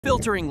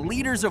filtering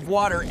liters of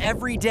water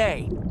every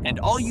day,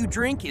 and all you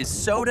drink is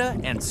soda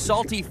and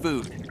salty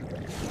food.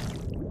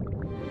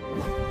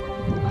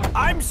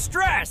 I'm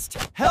stressed!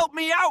 Help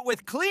me out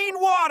with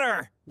clean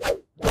water!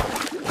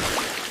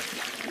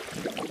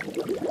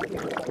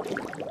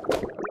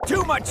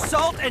 Too much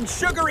salt and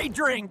sugary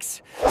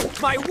drinks!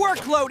 My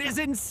workload is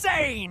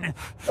insane!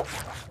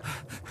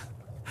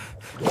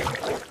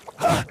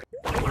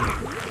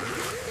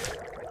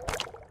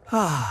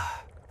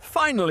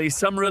 Finally,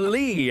 some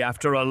relief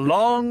after a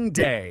long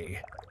day.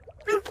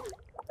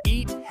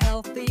 Eat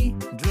healthy,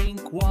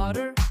 drink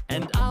water,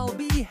 and I'll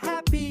be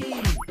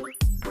happy.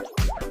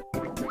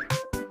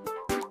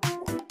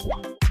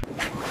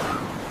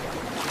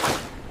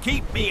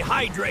 Keep me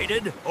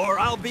hydrated, or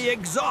I'll be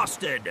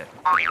exhausted.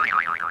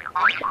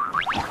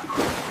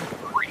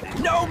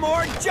 No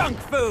more junk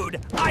food!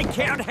 I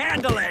can't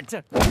handle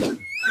it!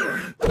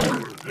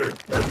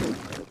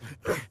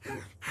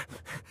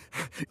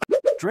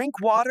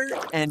 Drink water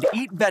and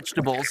eat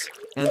vegetables,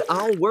 and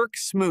I'll work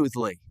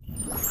smoothly.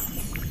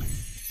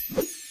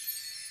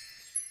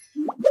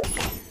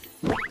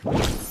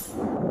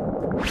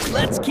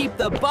 Let's keep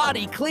the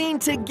body clean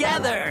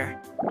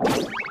together!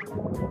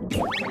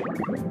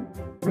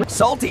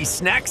 Salty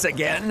snacks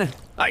again.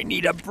 I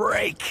need a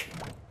break.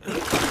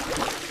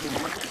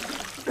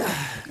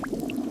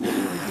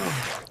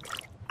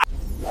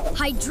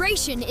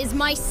 Hydration is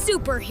my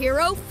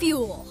superhero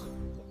fuel.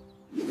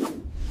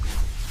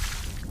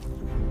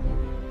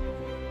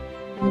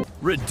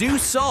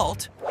 Reduce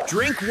salt,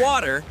 drink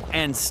water,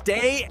 and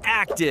stay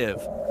active.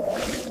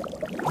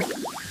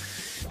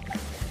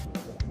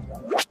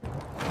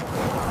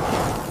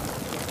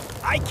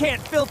 I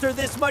can't filter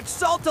this much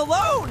salt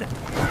alone!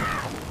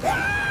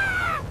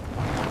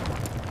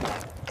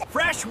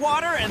 Fresh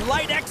water and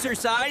light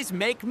exercise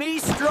make me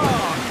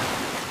strong.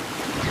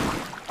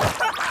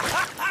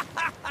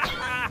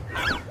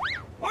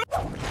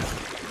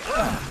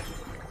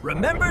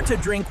 Remember to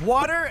drink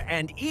water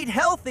and eat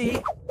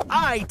healthy.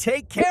 I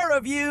take care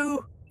of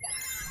you.